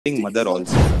ailing mother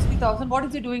also. 60,000. What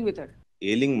is he doing with it?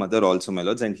 Ailing mother also, my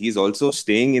lords, and he's also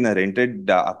staying in a rented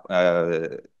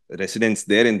residence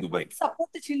there in Dubai. Support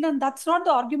the children. That's not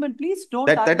the argument. Please don't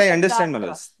That argue I like understand, my that.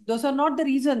 lords. Those are not the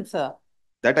reasons, sir.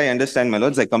 That I understand, my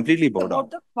lords. I completely bow down.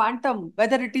 About the quantum,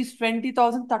 whether it is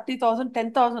 20,000, 30,000,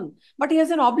 10,000. But he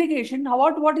has an obligation.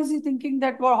 What is he thinking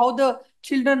that how the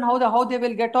children, how they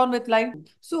will get on with life?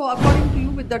 So according to you,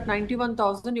 with that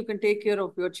 91,000, you can take care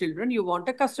of your children. You want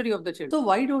a custody of the children. So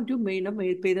why don't you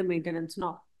pay the maintenance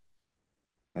now?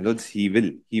 My lords, he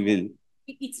will. He will.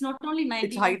 It's not only 90.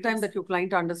 It's high time that your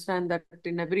client understand that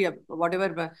in every,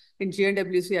 whatever, in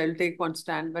GNWC, I'll take one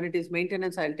stand. When it is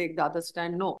maintenance, I'll take the other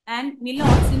stand. No. And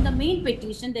Milords, in the main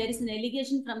petition, there is an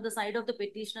allegation from the side of the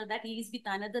petitioner that he is with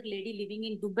another lady living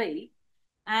in Dubai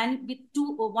and with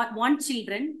one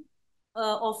children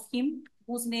of him,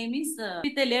 whose name is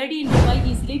with a lady in Dubai.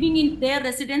 He's living in their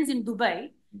residence in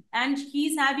Dubai, and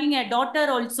he's having a daughter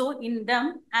also in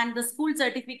them, and the school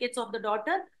certificates of the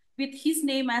daughter with his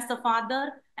name as the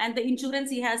father and the insurance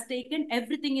he has taken,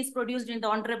 everything is produced in the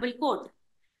honorable court.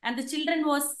 And the children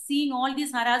was seeing all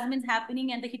these harassments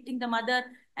happening and the hitting the mother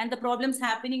and the problems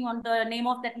happening on the name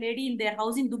of that lady in their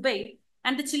house in Dubai.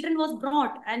 And the children was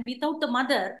brought, and without the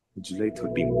mother. July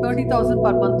 13. 30,000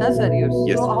 per month as arrears.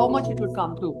 Yes. So how much it would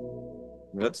come to?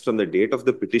 That's from the date of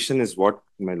the petition is what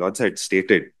my lords had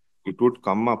stated. It would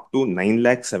come up to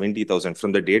 9,70,000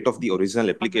 from the date of the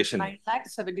original application.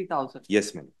 9,70,000.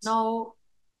 Yes, my lords.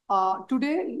 Now,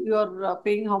 today you are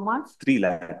paying how much? 3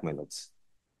 lakh, my lords.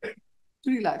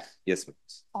 3 lakhs. Yes, my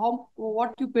lords.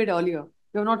 What you paid earlier?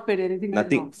 You have not paid anything.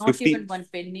 Nothing. Not 50, even one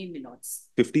penny, my lords.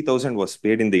 50,000 was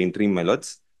paid in the interim, my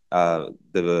lords.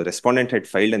 The respondent had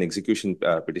filed an execution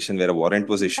petition where a warrant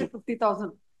was issued.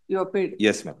 50,000 you have paid.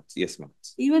 Yes, ma'am. Yes, ma'am.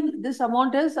 Even this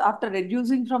amount is after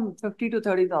reducing from 50 to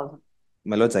 30,000.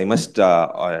 My lords, I must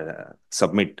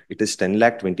submit. It is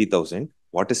 10,20,000.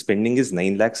 What is pending is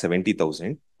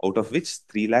 9,70,000, out of which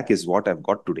 3 lakh is what I've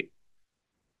got today.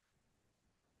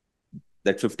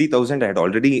 That 50,000 I had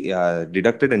already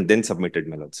deducted and then submitted,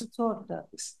 my lords. So,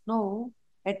 no,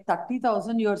 at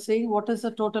 30,000, you are saying what is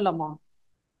the total amount?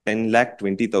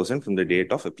 10,20,000 from the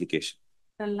date of application.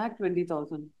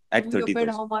 10,20,000. At 30,000. You paid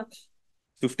how much?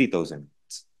 50,000.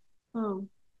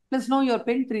 Plus now you are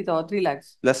paying 3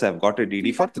 lakhs. Plus I've got a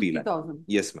DD for 3 lakh.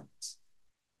 Yes, ma'am.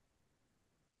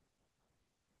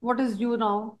 What is due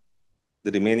now?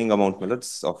 The remaining amount, my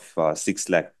lords, of 6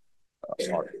 lakh.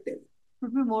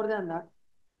 Should be more than that.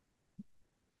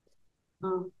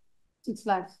 6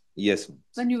 lakhs. Yes, ma'am.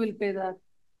 When you will pay that?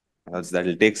 That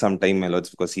will take some time, my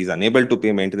lords, because he's unable to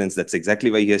pay maintenance. That's exactly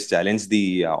why he has challenged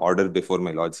the order before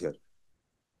my lords here.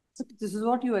 This is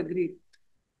what you agreed.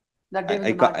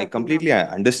 I completely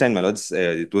understand, my lords.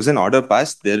 It was an order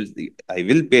passed. I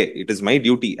will pay. It is my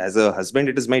duty as a husband.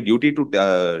 It is my duty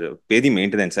to pay the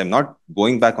maintenance. I'm not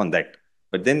going back on that.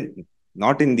 But then,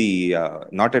 not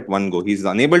at one go. He's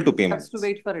unable to pay. Has to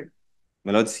wait for it.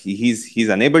 My lords, he's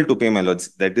unable to pay, my lords.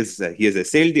 That is, he has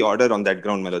assailed the order on that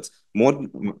ground, my lords.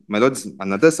 My lords,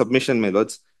 another submission, my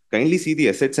lords. Kindly see the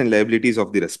assets and liabilities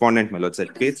of the respondent, my lords,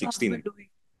 at page 16.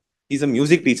 He's a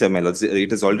music teacher, my lords.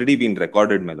 It has already been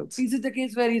recorded, my lords. Is it the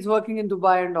case where he's working in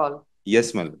Dubai and all?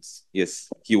 Yes, my lords. Yes.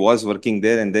 He was working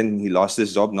there and then he lost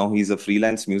his job. Now he's a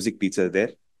freelance music teacher there.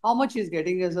 How much he's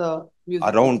getting as a music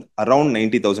around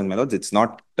 90,000, my lords. It's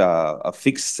not a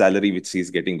fixed salary which he's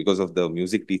getting because of the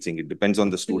music teaching. It depends on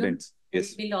the students.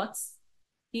 Yes. Milords,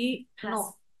 he has...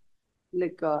 No.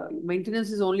 Like maintenance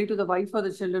is only to the wife or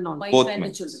the children only? Wife and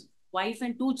the children. Wife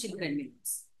and 2 children,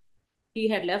 Milords. He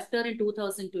had left her in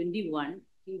 2021.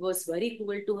 He was very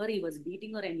cruel to her. He was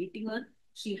beating her and hitting her.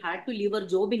 She had to leave her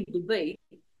job in Dubai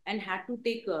and had to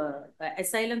take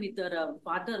asylum with her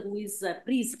father, who is a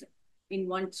priest in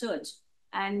one church.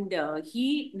 And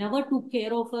he never took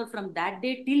care of her from that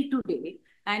day till today.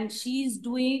 And she is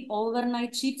doing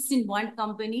overnight shifts in one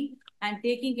company and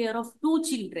taking care of 2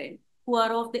 children who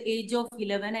are of the age of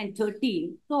 11 and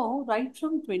 13. So, right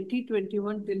from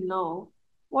 2021 till now,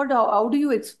 how do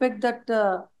you expect that,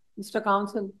 Mr.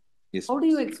 Counsel? Yes. How do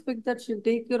you expect that she'll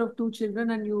take care of 2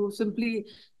 children and you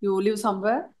live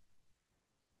somewhere?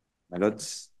 My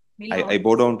lords, I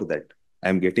bow down to that.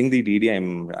 I'm getting the DD.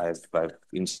 I've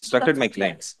instructed my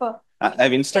clients.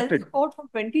 I've instructed. From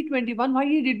 2021, why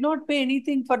he did not pay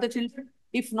anything for the children?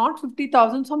 If not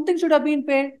 50,000, something should have been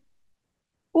paid.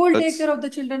 Who will take care of the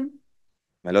children?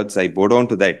 My lords, I bow down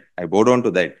to that.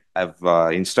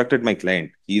 I've instructed my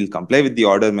client. He'll comply with the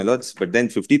order, my lords. But then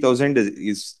 50,000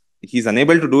 he's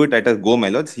unable to do it at a go, my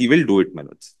lords. He will do it, my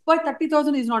lords. Why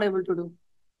 30,000 is not able to do?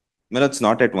 My lords,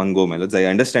 not at one go, my lords. I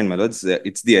understand, my lords.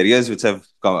 It's the areas which have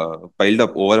piled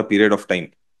up over a period of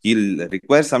time. He'll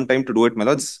require some time to do it, my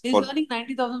lords. He's earning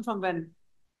 90,000 from when?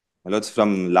 My lords,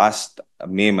 from last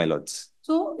May, my lords.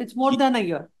 So it's more than a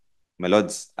year. My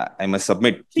lords, I must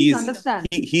submit. Please understand.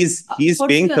 He's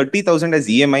paying 30,000 as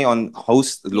EMI on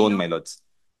house loan, my lords.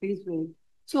 Please wait.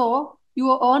 So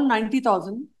you earn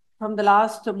 90,000 from the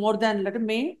last more than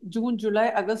May, June,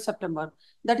 July, August, September.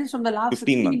 That is from the last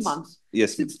 16 months.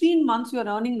 Yes. 16 months you are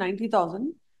earning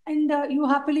 90,000 and you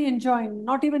happily enjoying,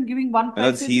 not even giving one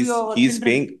paise to your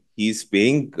children. He's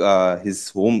paying his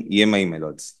home EMI, my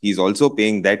lords. He's also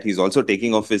paying that. He's also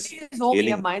taking off his home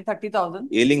EMI, 30,000.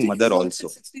 Ailing mother also.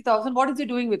 60,000. What is he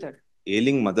doing with it?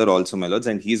 Ailing mother also, my lords.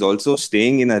 And he's also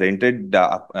staying in a rented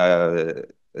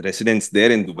residence there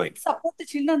in Dubai. Support the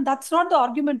children. That's not the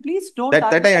argument. Please don't.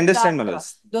 That I understand, my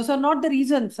lords. Those are not the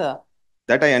reasons, sir.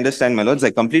 That I understand, my lords.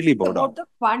 I completely bow down. About the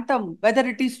quantum, whether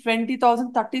it is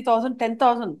 20,000, 30,000,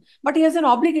 10,000. But he has an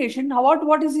obligation.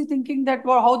 What is he thinking that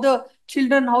how the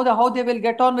children, how they will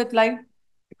get on with life?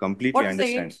 I completely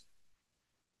understand.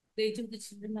 The age of the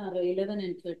children are 11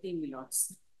 and 13, my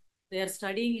lords. They are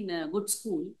studying in a good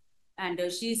school. And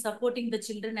she is supporting the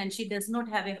children and she does not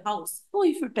have a house. No,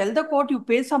 if you tell the court, you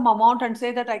pay some amount and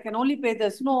say that I can only pay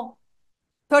this. No,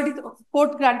 30,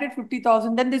 court granted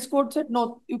 50,000. Then this court said,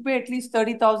 no, you pay at least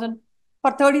 30,000.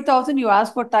 For 30,000, you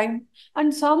ask for time.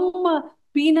 And some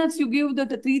peanuts, you give the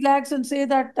 3 lakhs and say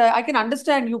that I can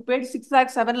understand you paid 6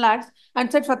 lakhs, 7 lakhs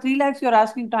and said for 3 lakhs, you're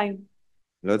asking time.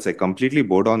 Lords, I completely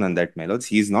bow down on that, my lords.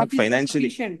 He's not financially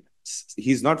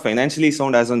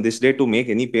sound as on this day to make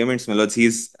any payments, my lords.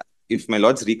 If my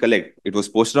lords recollect, it was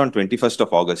posted on 21st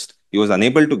of August. He was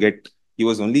unable to get, he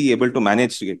was only able to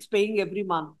manage to get. It's paying every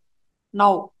month.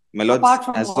 Now, my lords, apart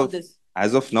from all this.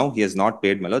 As of now, he has not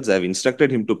paid, my lords. I have instructed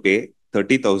him to pay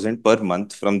 30,000 per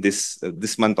month from this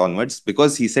month onwards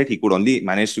because he said he could only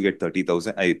manage to get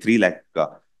 30,000, 3 lakh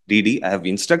DD. I have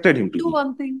instructed him to do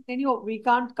one thing. We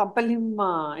can't compel him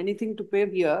anything to pay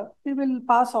here. We will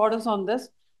pass orders on this.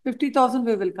 50,000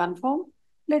 we will confirm.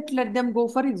 Let them go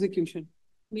for execution.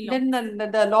 Then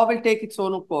the law will take its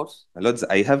own course. My lords,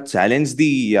 I have challenged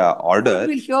the order.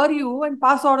 We will hear you and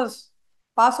pass orders.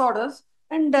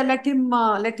 And let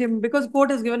him, because court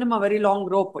has given him a very long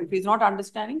rope. If he's not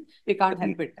understanding, we can't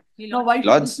help it. No, why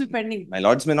should this be pending? My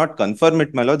lords may not confirm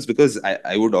it, my lords, because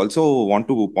I would also want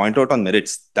to point out on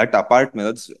merits. That apart, my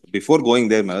lords, before going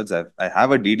there, my lords, I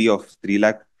have a DD of 3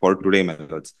 lakh for today, my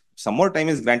lords. Some more time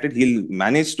is granted, he'll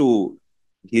manage to,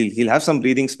 he'll have some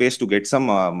breathing space to get some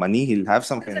money. He'll have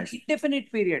some financial.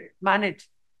 Indefinite period, manage.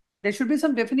 There should be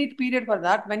some definite period for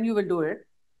that when you will do it.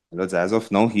 Because as of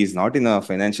now, he is not in a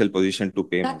financial position to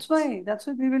pay. That's why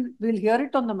we'll hear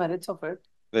it on the merits of it.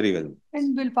 Very well.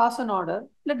 And we'll pass an order.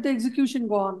 Let the execution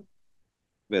go on.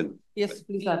 Well. Yes,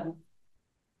 please, Arvind.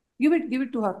 Give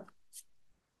it to her.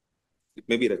 It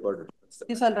may be recorded.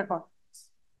 Yes, I'll record.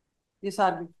 Yes,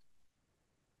 Arvind.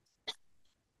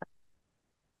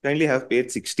 Kindly have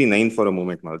paid 69 for a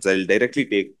moment, my lords. I'll directly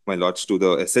take my lords to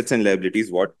the assets and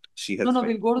liabilities, what she has. No,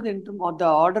 we'll go to the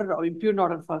order, impugned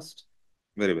order first.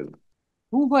 Very well.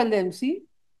 Who filed the MC?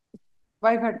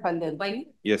 Wife had filed the MC. Wife?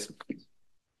 Yes.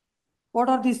 What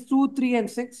are these 2, 3, and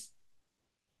 6?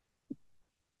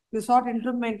 You sought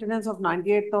interim maintenance of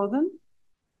 98,000.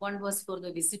 One was for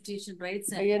the visitation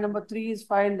rights. IA number 3 is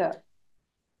filed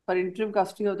for interim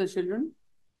custody of the children.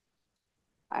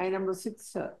 IA number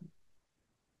 6.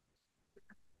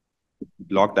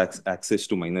 Blocked access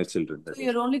to minor children. So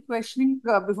you're only questioning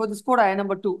before this court IA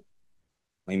number 2.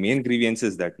 My main grievance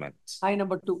is that, man. IA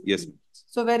number 2. Yes.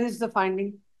 So where is the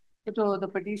finding? So the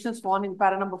petition sworn in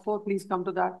para number 4, please come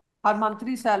to that. Her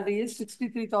monthly salary is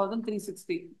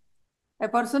 63,360. A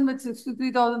person with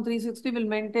 63,360 will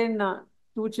maintain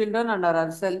 2 children under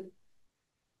herself.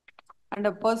 And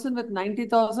a person with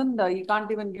 90,000, he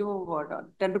can't even give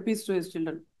 10 rupees to his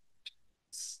children.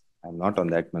 I'm not on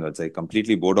that, my lords. I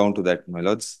completely bow down to that, my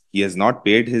lords. He has not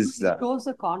paid his... It shows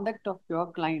the conduct of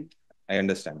your client. I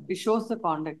understand. It shows the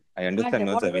conduct. I understand,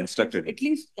 my lords. I've instructed. At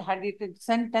least had it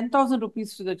sent 10,000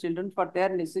 rupees to the children for their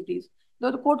necessities,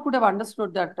 though the court could have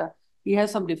understood that he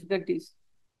has some difficulties.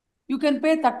 You can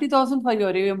pay 30,000 for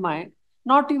your EMI,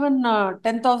 not even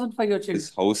 10,000 for your children.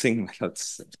 This housing, my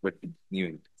lords. But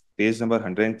anyway, page number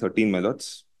 113, my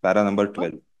lords. Para number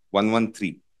 12.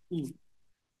 113.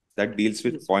 That deals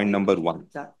with point number 1.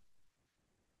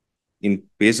 In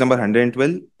page number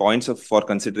 112, points for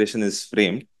consideration is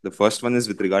framed. The first one is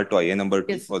with regard to IA number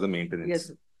 2 for the maintenance.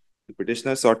 Yes. The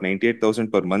petitioner sought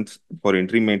 98,000 per month for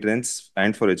interim maintenance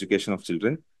and for education of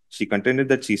children. She contended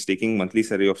that she is taking monthly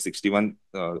salary of 61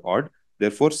 odd,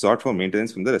 therefore sought for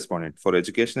maintenance from the respondent for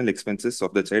educational expenses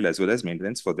of the child as well as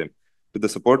maintenance for them. To the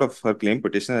support of her claim,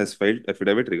 petitioner has filed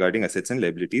affidavit regarding assets and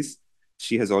liabilities.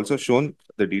 She has also shown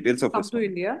the details of Come to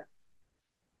India.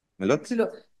 My lords, So,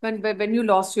 when you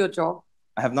lost your job.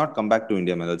 I have not come back to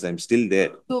India, my lords. I'm still there.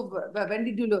 So when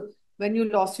did you when you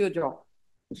lost your job?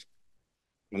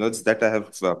 My lords, that I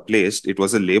have placed, it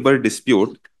was a labor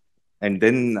dispute, and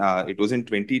then it was in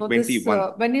 2021. So this,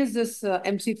 when is this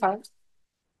MC filed?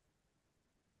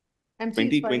 MC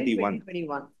is filed in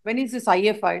 2021. When is this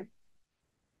IA filed?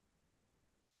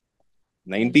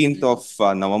 19th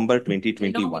of November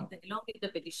 2021. Along with the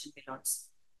petition, my lords.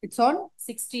 It's on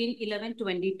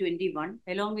 16/11/2021,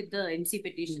 along with the MC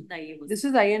petition. The IA was this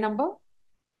is IA number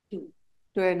 2.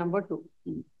 To IA number 2.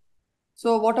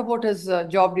 So what about his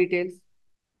job details?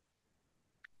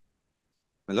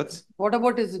 My lords, What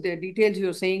about his details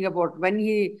you're saying about when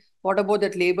he, what about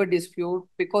that labor dispute?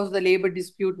 Because the labor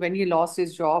dispute, when he lost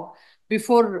his job,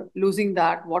 before losing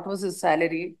that, what was his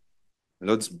salary? my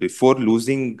lords, before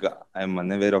losing, I'm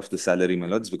unaware of the salary, my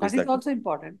lords, because that is also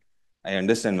important. I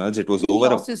understand, my lords. It was He over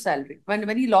lost his salary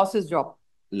when he lost his job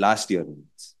last year.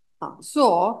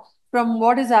 So from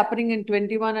what is happening in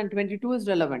 21 and 22 is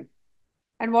relevant.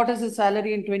 And what is his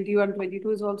salary in 21, 22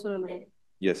 is also relevant.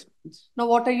 Yes. Now,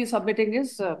 what are you submitting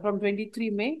is from 23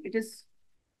 May, it is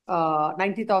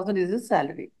 90,000 is his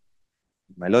salary.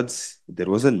 My lords, there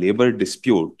was a labor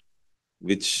dispute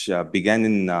which began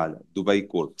in Dubai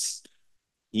courts.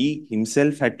 He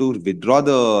himself had to withdraw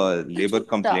the labor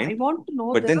complaint. I want to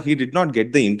know but then he did not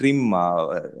get the interim,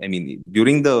 I mean,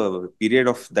 during the period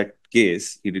of that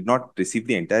case, he did not receive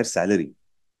the entire salary.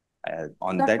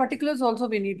 On that particulars also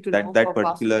we need to know. That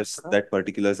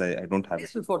particulars I don't have.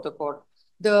 Yes, before the court.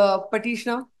 The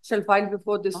petitioner shall file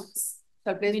before this.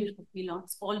 Already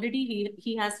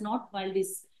he has not filed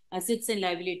his assets and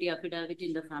liability affidavit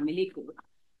in the family court,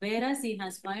 whereas he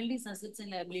has filed his assets and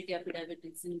liability affidavit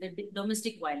in the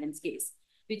domestic violence case,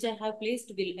 which I have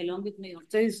placed along with my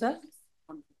objections.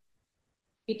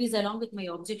 It is along with my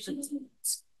objections.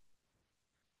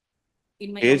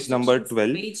 In my page number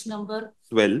 12. Page number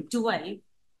 12. 12.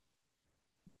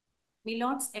 My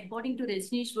lords, according to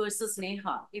Rajneesh versus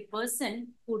Neha, a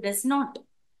person who does not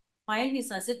file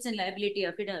his assets and liability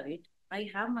affidavit, I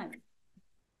have my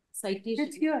citation.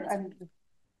 It's here. And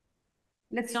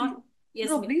let's not. Yes,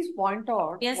 no, please point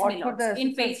out. Yes, what my lords.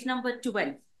 In page number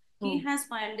 12, he has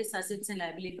filed his assets and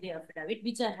liability affidavit,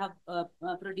 which I have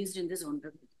produced in this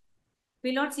honorable. My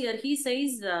lords, here he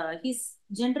says his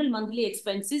general monthly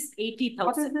expense is 80,000.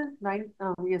 What is it?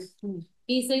 Yes.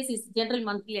 He says his general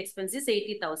monthly expense is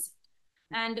 80,000.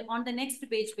 And on the next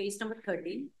page, page number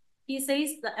 13, he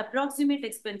says the approximate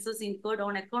expenses incurred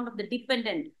on account of the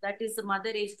dependent, that is the mother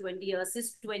age 20 years,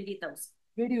 is 20,000.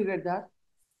 Where do you get that?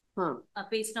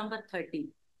 Page number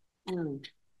 13. And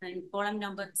column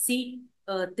number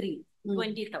C3,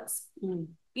 20,000.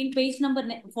 In page number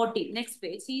 40, next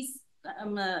page, he's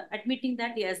admitting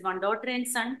that he has one daughter and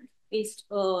son, aged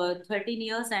 13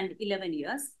 years and 11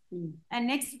 years. And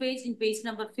next page, in page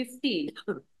number 15,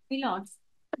 he lords,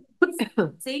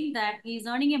 saying that he is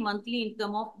earning a monthly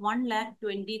income of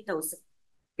 1,20,000.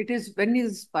 It is when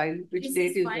is filed? Which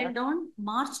date is filed on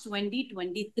March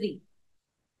 2023.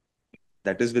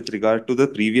 That is with regard to the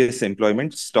previous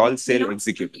employment, stall sale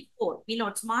executive.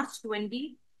 Milords, March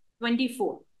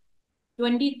 2024.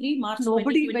 23 March.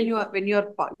 Nobody, when you are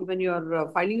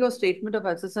filing your statement of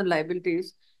assets and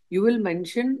liabilities, you will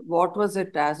mention what was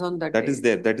it as on that. That is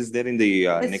there. That is there in the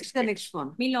next. The next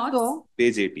one. Milords, so,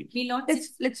 page 18.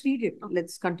 Milords, let's read it.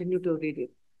 Let's continue to read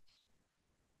it.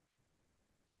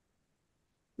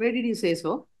 Where did you say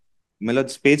so?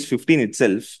 Milords, page 15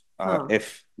 itself.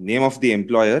 F, name of the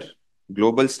employer,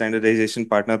 Global Standardization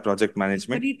Partner Project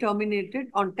Management. He terminated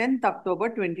on 10th October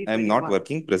 2021. I am not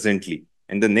working presently.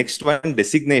 And the next one,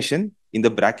 designation, in the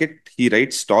bracket, he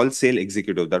writes stall sale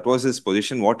executive. That was his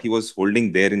position, what he was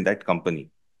holding there in that company,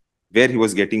 where he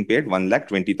was getting paid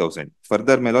 1,20,000.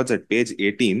 Further, my lords, at page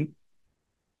 18.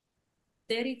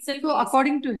 There itself. So,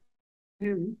 according to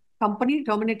him, company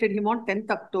terminated him on 10th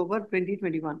October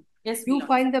 2021. Yes, you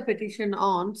filed the petition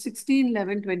on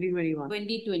 16/11/2021.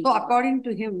 2020. So, according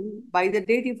to him, by the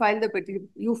date he filed the petition,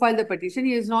 you filed the petition,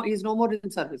 he is no more in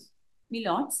service.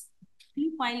 Milords, he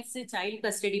files a child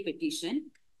custody petition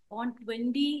on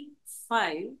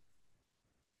 25.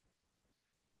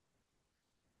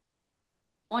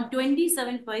 On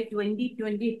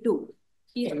 27/5/2022,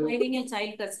 he is filing a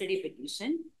child custody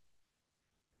petition.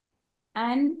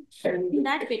 And in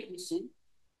that petition,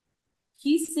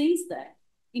 he says that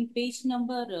in page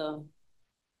number,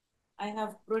 I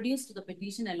have produced the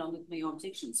petition along with my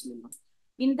objections.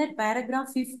 In that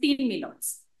paragraph 15,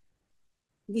 Milords,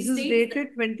 This is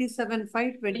dated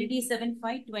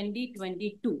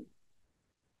 27/5/2022.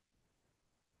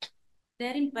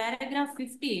 There in paragraph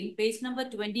 15, page number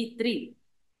 23.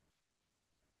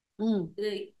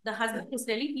 The husband is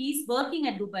telling he is working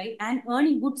at Dubai and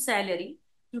earning good salary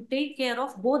to take care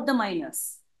of both the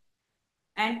minors,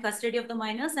 and custody of the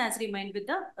minors has remained with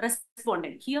the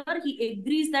respondent. Here he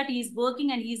agrees that he is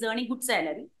working and he is earning good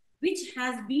salary, which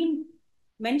has been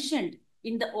mentioned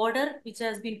in the order which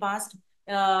has been passed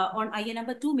on IA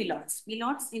number 2, Milords.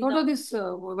 What are this?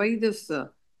 Why this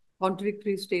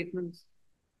contradictory statements?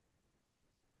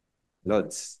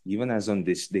 Lords, even as on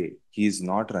this day, he is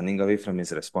not running away from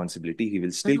his responsibility. He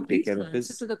will still take care of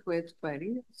his. To the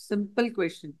query. Simple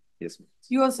question. Yes, ma'am.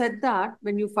 You have said that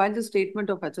when you file the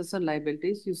statement of assets and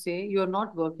liabilities, you say you are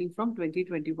not working from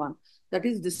 2021. That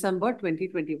is December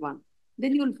 2021.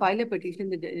 Then you will file a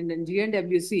petition in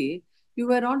GNWC. You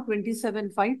were on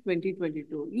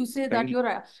 27/5/2022. You say that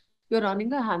you're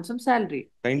earning a handsome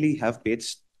salary. Kindly have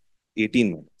page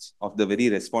 18 minutes of the very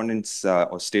respondent's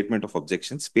or statement of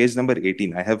objections. Page number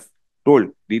 18. I have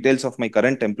told details of my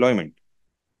current employment.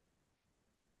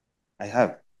 I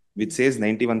have, which says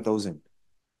 91,000.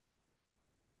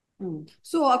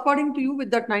 So according to you,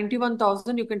 with that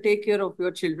 91,000, you can take care of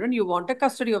your children. You want a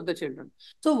custody of the children.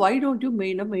 So why don't you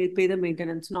pay the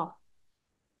maintenance now?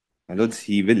 My lords,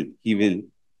 he will.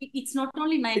 It's not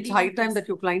only 91. It's high time that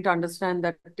your client understand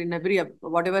that in every,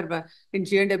 whatever, in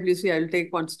GNWC, I'll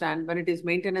take one stand. When it is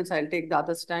maintenance, I'll take the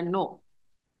other stand. No.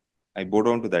 I bow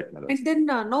down to that, my lords. And then,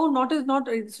 no,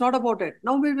 it's not about it.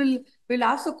 Now we'll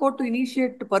ask the court to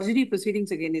initiate perjury proceedings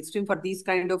against him for these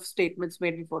kind of statements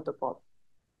made before the court.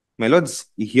 My lords,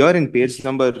 here in page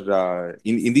number,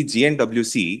 in the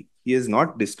GNWC, he has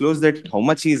not disclosed that how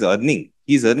much he is earning.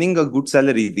 He is earning a good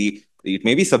salary. It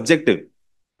may be subjective.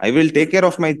 I will take care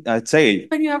of my child.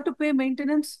 When you have to pay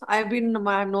maintenance, I have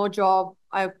no job.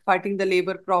 I'm fighting the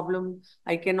labor problem.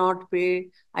 I cannot pay.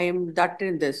 I am that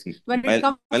in this. When it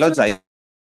comes my lords, I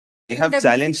have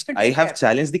challenged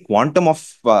the quantum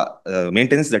of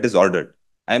maintenance that is ordered.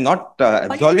 I am not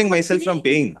absolving myself from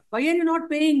paying. Why are you not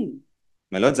paying?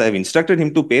 My lords, I have instructed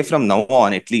him to pay from now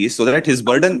on at least, so that his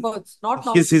burden,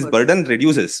 his burden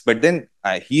reduces. But then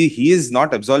he is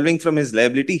not absolving from his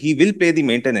liability. He will pay the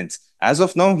maintenance. As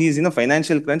of now, he is in a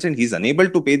financial crunch and he is unable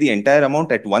to pay the entire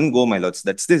amount at one go, my lords.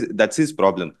 That's his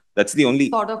problem. That's the only.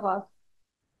 Sort of us.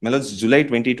 My lords, July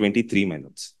 2023, my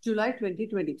lords. July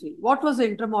 2023. What was the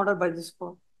interim order by this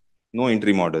court? No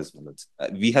interim orders, my lords.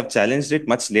 We have challenged it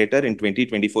much later in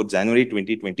 2024, January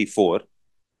 2024.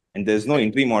 And there's no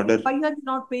interim order. Why are you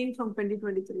not paying from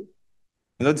 2023?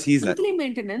 My lords, he's monthly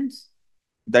maintenance.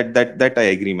 That I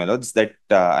agree, my lords. That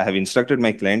I have instructed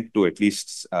my client to at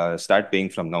least start paying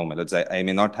from now, my lords. I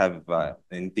may not have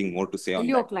anything more to say on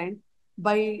your that. Client,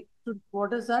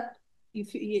 what is that?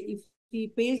 If he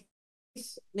pays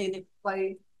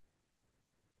by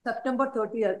September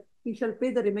 30th, he shall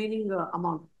pay the remaining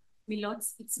amount.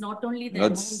 Milords, it's not only the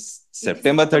Lords, amount.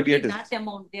 September 30th is that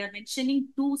amount. They are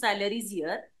mentioning two salaries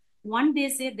here. One, they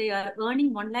say they are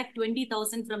earning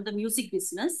 1,20,000 from the music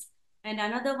business, and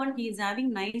another one he is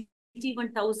having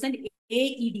 91,000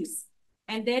 AEDs.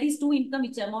 And there is two income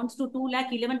which amounts to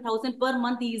 2,11,000 per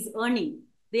month he is earning.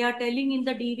 They are telling in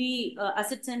the DV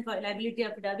assets and liability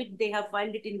affidavit, they have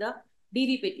filed it in the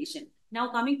DV petition. Now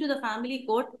coming to the family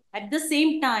court, at the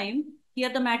same time,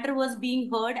 here the matter was being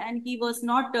heard and he was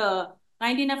not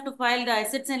kind enough to file the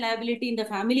assets and liability in the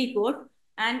family court.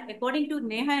 And according to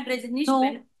Neha and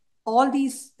Rajneesh, all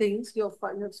these things you have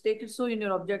stated so in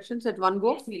your objections at one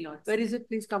go. Yes, where is it?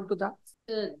 Please come to that.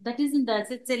 That is in the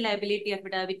assets and liability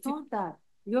affidavit. Not that.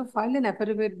 You have filed an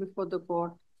affidavit before the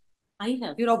court. I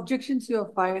have. Your objections you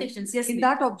have filed. Objections, yes, in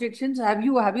that objections, have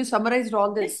you summarized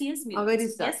all this? Yes, where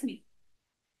is that? Yes, me.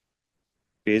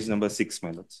 Page number 6,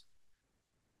 my lords.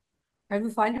 Have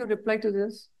you filed your reply to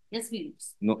this? Yes, me.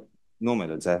 No, my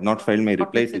lords. I have not filed my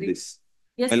reply to this.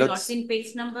 Yes, my lords, in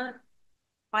page number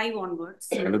 5 onwards.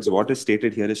 My lords, what is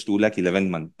stated here is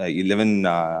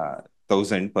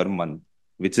 2,11,000 per month,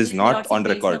 which is not on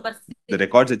record. The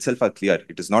records itself are clear.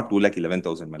 It is not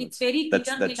 2,11,000. It's very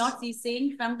clear. He's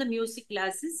saying from the music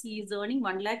classes, he is earning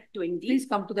 1,20,000. Please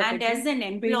come to that. And as an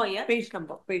employer, page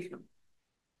number.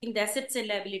 In the assets and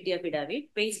liability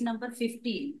affidavit, page number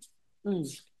 15.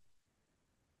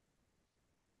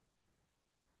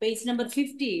 Page number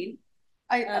 15.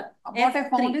 What I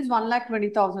found is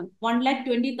 1,20,000.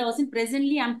 1,20,000.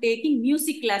 Presently, I'm taking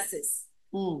music classes.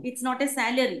 It's not a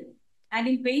salary. And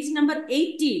in page number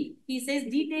 18, he says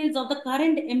details of the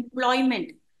current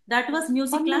employment. That was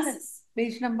music classes.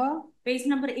 Page number? Page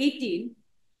number 18.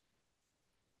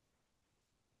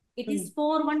 It is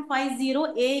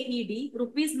 4150 AED,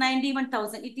 rupees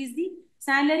 91,000. It is the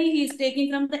salary he is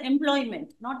taking from the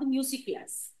employment, not the music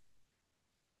class.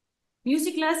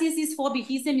 Music class is his hobby.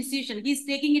 He's a musician. He's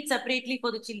taking it separately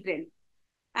for the children.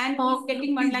 And he's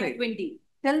getting 1,20,000.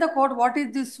 Tell the court what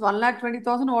is this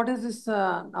 1,20,000? What is this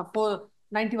for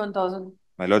 91,000?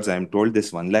 My lords, I am told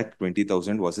this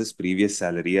 1,20,000 was his previous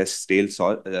salary as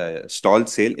stall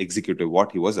sale executive,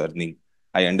 what he was earning.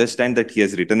 I understand that he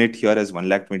has written it here as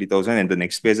 1,20,000 and the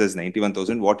next page as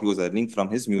 91,000, what he was earning from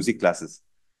his music classes.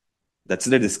 That's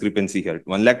the discrepancy here.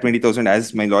 1,20,000,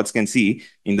 as my lords can see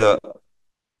in the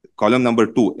column number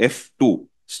 2, F2,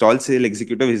 stall sale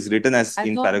executive is written as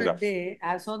in paragraph.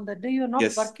 As on that day, you're not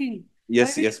working.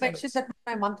 Yes, Why yes. mention that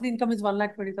my monthly income is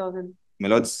 1,20,000. My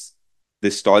lords, the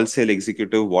stall sale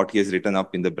executive, what he has written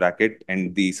up in the bracket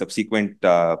and the subsequent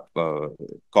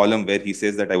column where he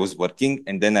says that I was working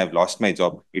and then I've lost my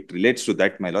job. It relates to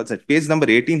that, my lords. At page number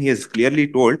 18, he has clearly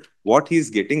told what he is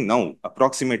getting now,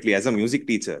 approximately as a music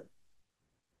teacher.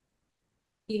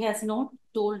 He has not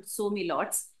told so, my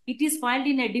lords. It is filed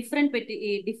in a different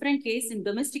case, in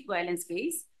domestic violence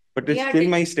case. But it's still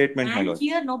my statement, my lord.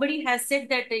 Here, nobody has said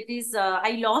that it is,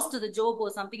 I lost the job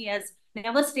or something. He has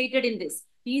never stated in this.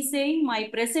 He is saying,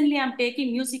 presently I'm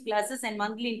taking music classes and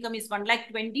monthly income is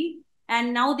 1,20,000.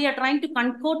 And now they are trying to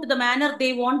concoct the manner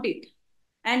they want it.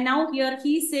 And now here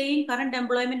he is saying current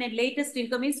employment and latest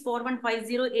income is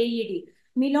 4150 AED.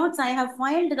 My lords, I have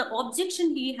filed the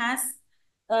objection he has,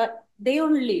 they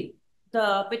only,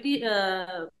 the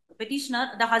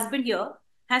petitioner, the husband here,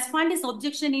 has filed his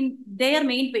objection in their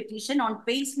main petition on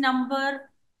page number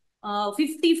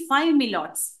 55, my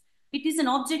lords. It is an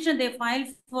objection they filed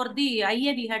for the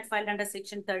IA we had filed under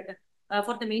section 3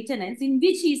 for the maintenance, in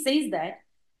which he says that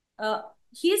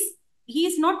he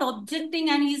is not objecting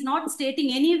and he is not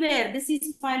stating anywhere. This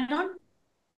is filed on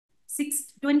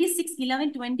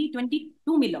 26/11/2022,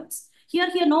 my lords. Here,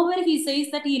 nowhere he says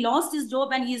that he lost his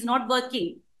job and he is not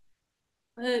working.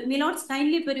 My lords,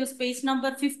 kindly peruse page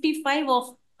number 55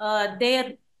 of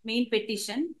their main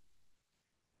petition.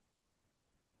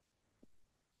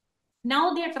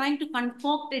 Now they are trying to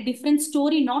concoct a different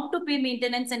story not to pay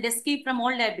maintenance and escape from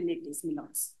all liabilities, my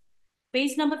lords.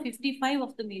 Page number 55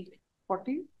 of the main petition.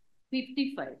 40?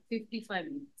 55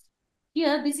 minutes.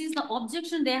 Here, this is the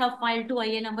objection they have filed to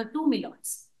IA number 2, my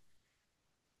lords.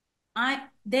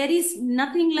 There is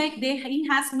nothing like he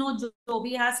has no job,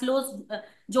 he has lost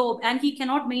job and he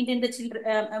cannot maintain the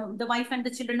children, the wife and the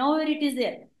children. Nowhere it is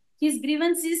there. His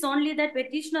grievance is only that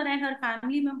petitioner and her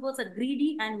family members are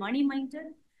greedy and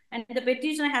money-minded, and the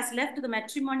petitioner has left the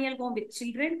matrimonial home with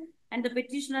children, and the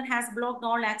petitioner has blocked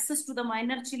all access to the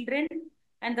minor children,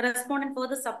 and the respondent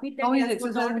further submitted. Now he's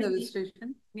exercising the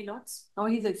registration. My lords. Now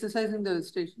he's exercising the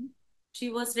registration.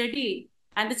 She was ready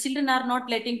and the children are not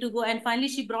letting to go. And finally,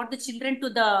 she brought the children to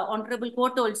the Honorable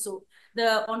Court also.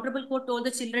 The Honorable Court told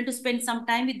the children to spend some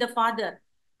time with the father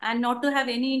and not to have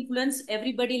any influence.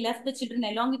 Everybody left the children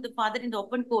along with the father in the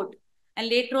open court. And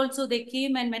later also they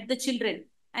came and met the children.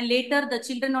 And later the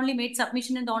children only made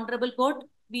submission in the Honorable Court.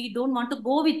 We don't want to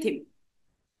go with him.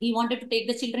 He wanted to take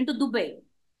the children to Dubai.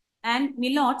 And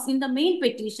my lords, in the main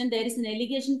petition, there is an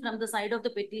allegation from the side of the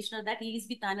petitioner that he is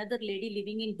with another lady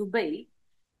living in Dubai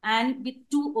and with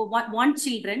one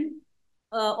children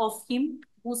of him,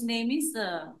 whose name is...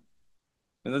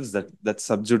 That's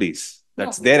sub judice.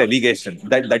 That's their allegation.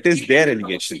 That is their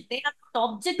allegation. They have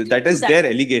objected that is their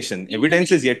allegation.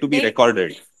 Evidence is yet to be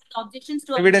recorded. Objections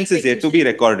to Evidence is yet to be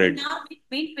recorded. In our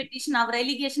main petition, our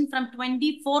allegation from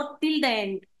 24 till the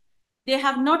end, they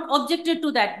have not objected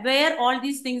to that, where all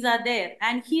these things are there.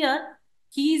 And here,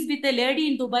 he is with a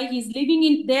lady in Dubai. He is living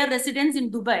in their residence in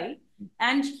Dubai.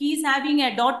 And he is having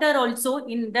a daughter also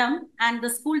in them. And the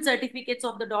school certificates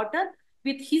of the daughter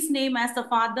with his name as the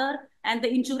father and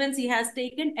the insurance he has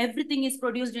taken, everything is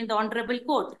produced in the Honorable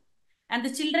Court. And the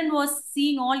children was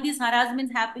seeing all these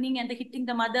harassments happening and the hitting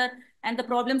the mother and the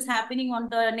problems happening on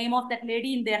the name of that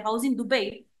lady in their house in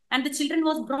Dubai. And the children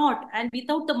was brought, and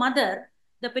without the mother,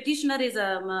 the petitioner is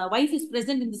wife is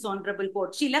present in this Honorable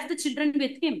Court. She left the children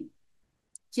with him.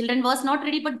 Children was not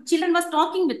ready, but children was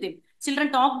talking with him.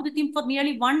 Children talked with him for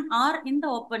nearly 1 hour in the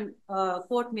open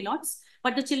court, my lords.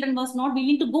 But the children was not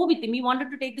willing to go with him. He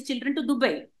wanted to take the children to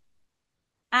Dubai.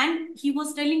 And he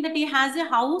was telling that he has a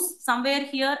house somewhere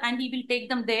here and he will take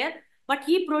them there. But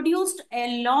he produced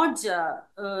a large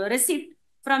receipt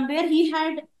from where he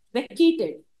had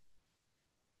vacated.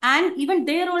 And even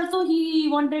there also he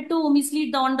wanted to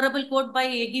mislead the Honorable Court by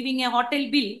giving a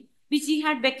hotel bill, which he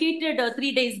had vacated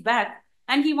 3 days back.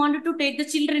 And he wanted to take the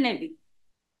children away.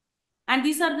 And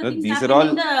these are the No, things these are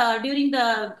happening all- during the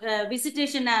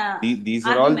visitation These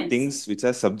are all arguments. things which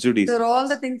are sub judice. They're all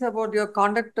the things about your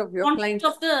conduct of your client.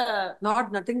 Conduct of the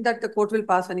Not nothing that the court will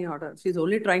pass any order. She's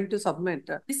only trying to submit.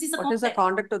 this is a What is the conduct.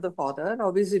 conduct of the father?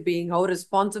 How is he being? How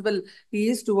responsible he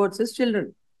is towards his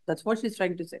children? That's what she's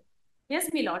trying to say. Yes,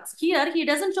 my lords. Here, he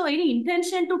doesn't show any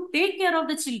intention to take care of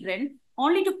the children,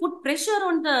 only to put pressure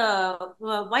on the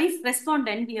wife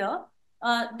respondent here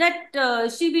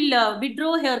that she will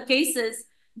withdraw her cases.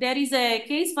 There is a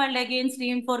case filed against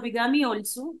him for bigamy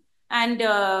also and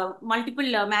multiple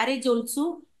marriage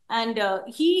also. And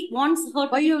he wants her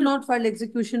Why you not filed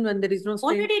execution when there is no stay?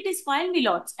 Already it is filed, my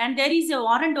lords. And there is a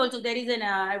warrant also. There is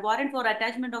a warrant for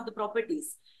attachment of the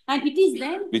properties. And it is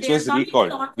then... Which was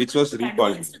recalled. Which was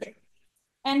recalled.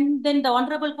 And then the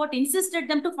Honorable Court insisted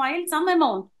them to file some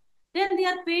amount. Then they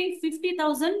are paying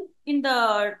 50,000 in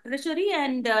the treasury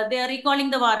and they are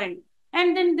recalling the warrant.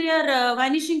 And then they are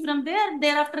vanishing from there.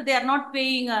 Thereafter, they are not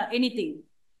paying anything.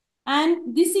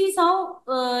 And this is how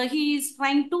he is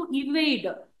trying to evade.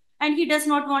 And he does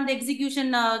not want the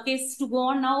execution case to go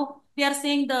on now. They are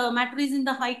saying the matter is in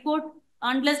the High Court.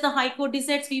 Unless the High Court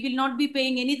decides, we will not be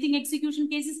paying anything. Execution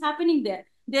case is happening there.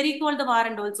 They recall the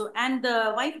warrant also. And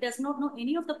the wife does not know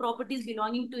any of the properties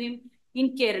belonging to him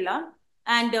in Kerala.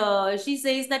 And she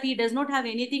says that he does not have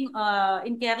anything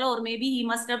in Kerala, or maybe he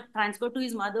must have transferred to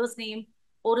his mother's name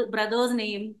or brother's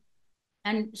name.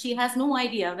 And she has no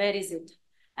idea where is it.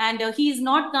 And he is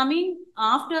not coming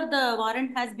after the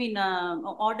warrant has been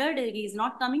ordered. He is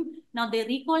not coming. Now they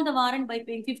recall the warrant by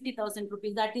paying 50,000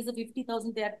 rupees. That is the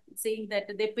 50,000 they are saying that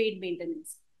they paid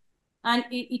maintenance. And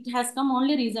it has come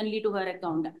only recently to her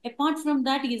account. Apart from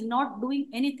that, he is not doing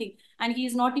anything. And he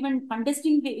is not even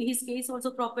contesting his case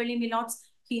also properly, my lords.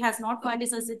 He has not filed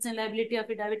his assets and liability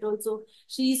affidavit also.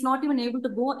 She is not even able to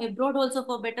go abroad also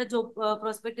for better job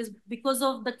prospects because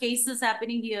of the cases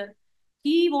happening here.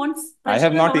 He wants... I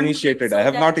have not initiated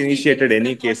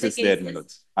any cases there, my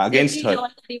lords, against her.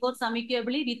 Divorce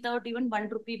amicably without even 1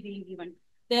 rupee being given.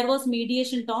 There was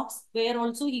mediation talks where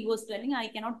also he was telling, I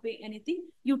cannot pay anything.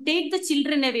 You take the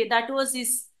children away. That was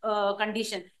his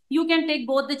condition. You can take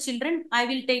both the children. I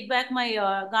will take back my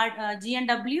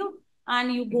G&W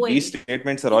and you go These away.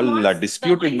 statements are all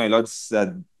disputed, my lords.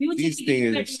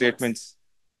 These statements.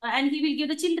 And he will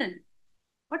give the children.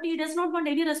 But he does not want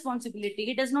any responsibility.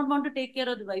 He does not want to take care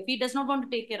of the wife. He does not want to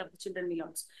take care of the children, my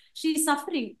lords. She is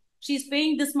suffering. She is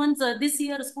paying this month's, this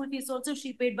year school fees also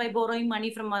she paid by borrowing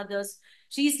money from others.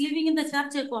 She is living in the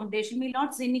church accommodation, my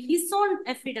lords. In his own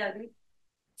affidavit,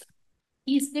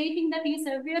 he is stating that he is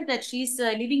aware that she is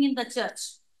living in the church.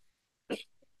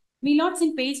 My lords,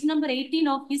 in page number 18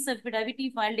 of his affidavit he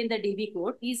filed in the DB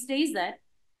court, he states that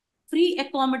free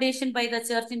accommodation by the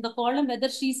church in the column whether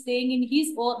she is staying in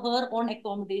his or her own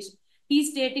accommodation. He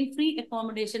is stating free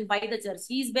accommodation by the church.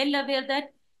 He is well aware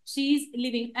that she is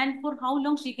living, and for how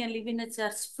long she can live in a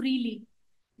church freely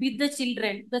with the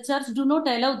children. The church do not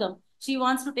allow them. She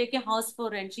wants to take a house for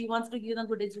rent. She wants to give them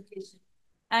good education.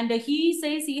 And he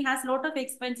says he has a lot of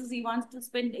expenses. He wants to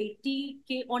spend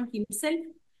 80K on himself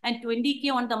and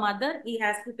 20K on the mother. He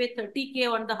has to pay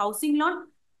 30K on the housing loan.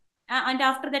 And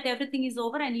after that, everything is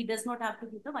over and he does not have to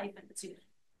give the wife and the children.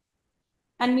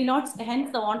 And my lords,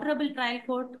 hence the Honorable Trial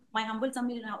Court, my humble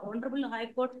submission, Honorable High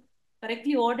Court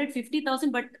correctly ordered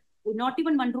 50,000, but not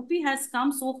even 1 rupee has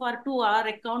come so far to our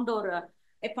account or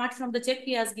apart from the check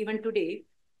he has given today.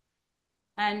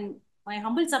 And my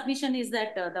humble submission is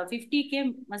that the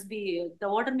 50K must be, the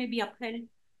order may be upheld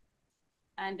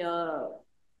and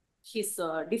his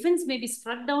defense may be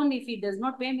struck down if he does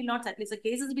not pay, my lords. At least the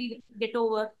cases will get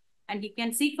over. And he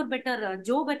can seek for better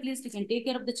job, at least he can take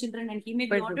care of the children and he may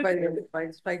be ordered.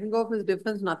 By striking off his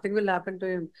defense, nothing will happen to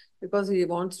him because he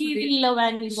wants to leave.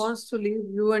 He wants to leave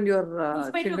you and your in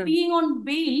spite children. Of being on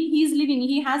bail, he is living.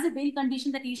 He has a bail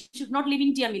condition that he should not live in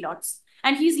India, my lords.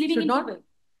 And he is living in Dubai.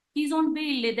 He is on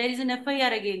bail. There is an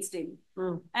FIR against him.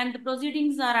 And the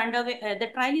proceedings are underway. The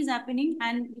trial is happening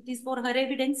and it is for her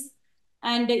evidence.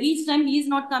 And each time he is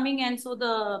not coming, and so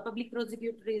the public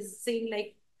prosecutor is saying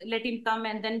like, let him come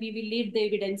and then we will lead the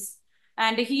evidence.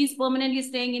 And he is permanently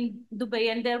staying in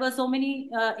Dubai, and there were so many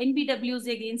NBWs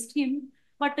against him,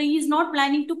 but he is not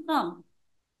planning to come.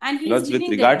 And he is with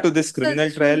regard to this criminal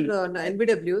trial,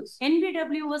 NBWs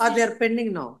was are they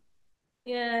pending now?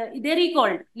 They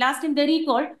recalled last time. They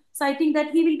recalled, so I think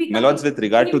that he will be. My lords, with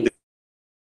regard to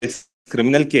this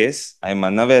criminal case, I am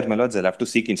unaware, my lords. I'll have to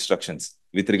seek instructions.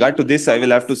 With regard to this, I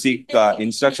will have to seek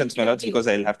instructions, my lords, because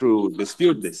I'll have to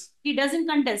dispute this. He doesn't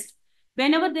contest.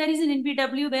 Whenever there is an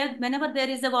NPW, whenever there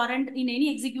is a warrant in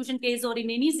any execution case or in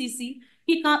any CC,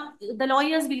 the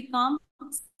lawyers will come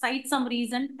cite some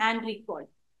reason and recall.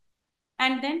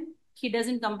 And then he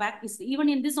doesn't come back. Even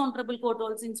in this honorable court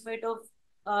also, in spite of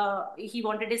he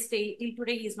wanted to stay, till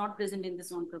today he is not present in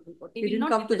this honorable court. He didn't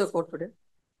come to the court today.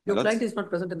 Your client is not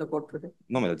present in the court today.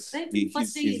 No, my lords. Right?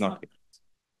 He's not here.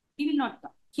 He will not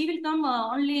come. He will come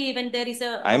only when there is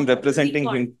a. I am representing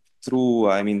him through,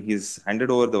 I mean, he's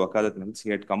handed over the wakalat minutes. He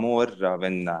had come over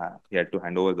when he had to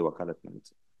hand over the wakalat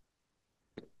minutes.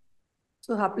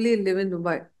 So happily live in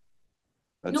Dubai.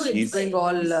 No, He's doing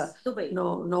all. Dubai.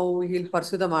 No, he'll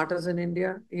pursue the matters in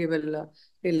India. He will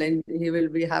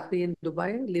be happy in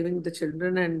Dubai, leaving the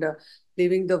children and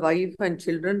leaving the wife and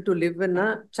children to live in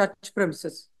a church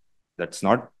premises. That's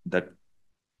not that.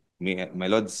 My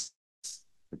lords,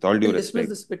 with all due respect.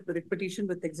 Dismiss this petition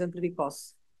with exemplary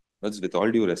cause. Lords, with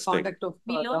all due respect. Conduct of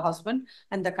the husband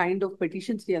and the kind of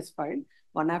petitions he has filed,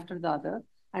 one after the other,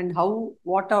 and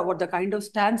what the kind of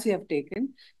stance he have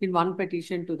taken in one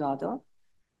petition to the other.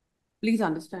 Please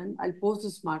understand, I'll post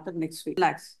this matter next week.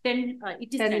 Lakhs. It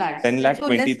is 10 lakhs. 10 lakh So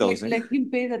 20,000. let him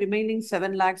pay the remaining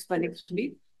 7 lakhs by next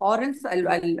week, or else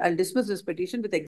I'll dismiss this petition with